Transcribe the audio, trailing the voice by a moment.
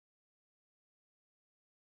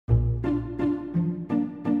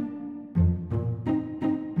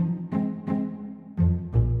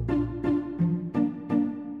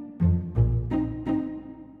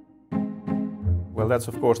Well, that's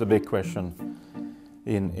of course the big question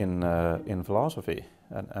in philosophy,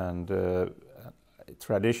 and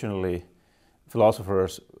traditionally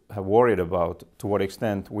philosophers have worried about to what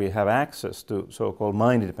extent we have access to so-called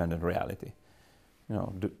mind-independent reality. You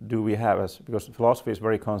know, do we have, because philosophy is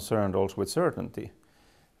very concerned also with certainty.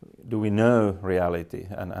 Do we know reality,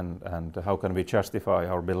 and how can we justify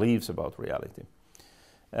our beliefs about reality?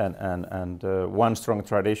 And one strong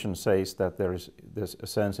tradition says that there's a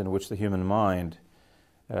sense in which the human mind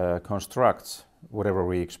constructs whatever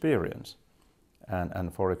we experience.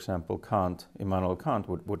 And for example, Immanuel Kant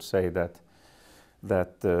would say that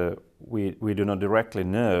we do not directly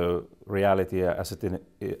know reality as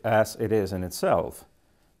it is in itself.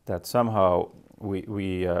 That somehow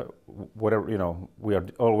we are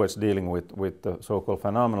always dealing with the so-called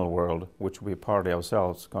phenomenal world, which we partly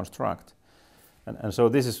ourselves construct. And so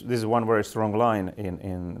this is one very strong line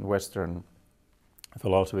in Western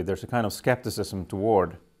philosophy. There's a kind of skepticism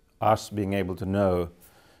toward us being able to know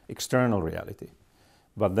external reality.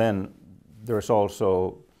 But then there's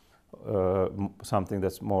also something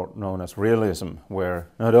that's more known as realism, where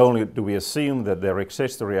not only do we assume that there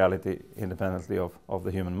exists a reality independently of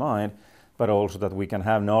the human mind, but also that we can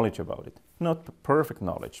have knowledge about it. Not perfect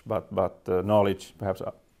knowledge, but knowledge perhaps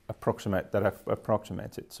that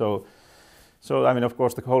approximates it. So I mean, of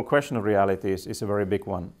course, the whole question of reality is a very big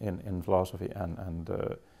one in philosophy, and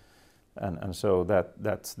so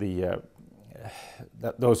that's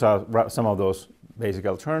those are some of those basic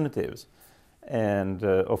alternatives. And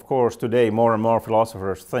of course, today more and more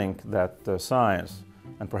philosophers think that science,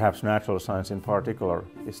 and perhaps natural science in particular,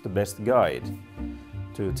 is the best guide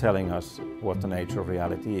to telling us what the nature of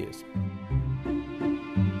reality is.